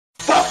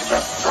Fuck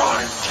the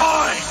prime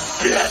time,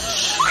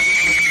 bitch!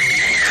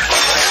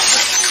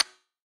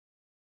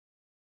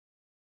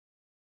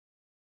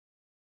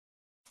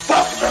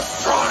 Fuck the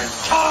prime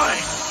time,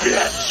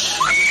 bitch!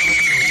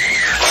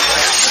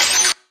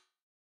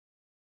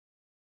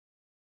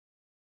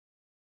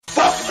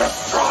 Fuck the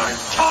prime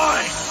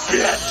time,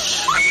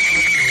 bitch!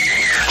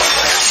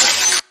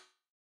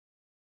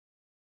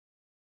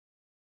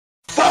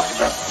 Fuck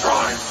the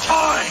prime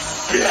time,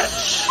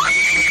 bitch!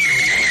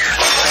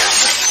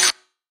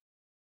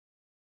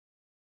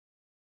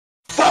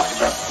 Fuck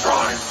the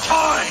prime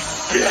time,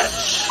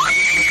 bitch!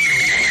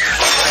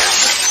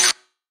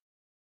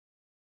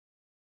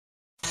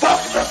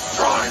 Fuck the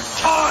prime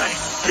time,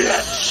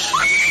 bitch!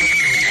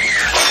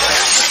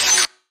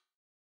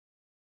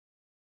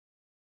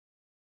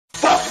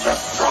 Fuck the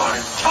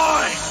prime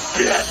time,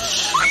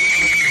 bitch!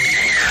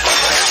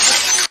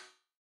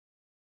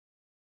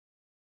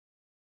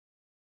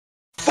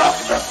 Fuck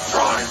the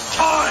prime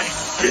time,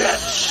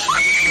 bitch!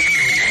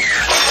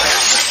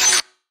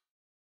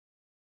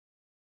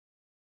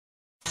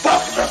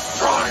 Fuck the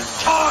prime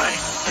time,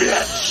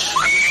 bitch!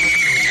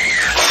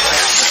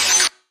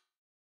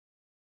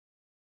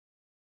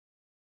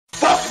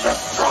 Fuck the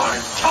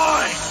prime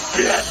time,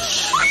 bitch!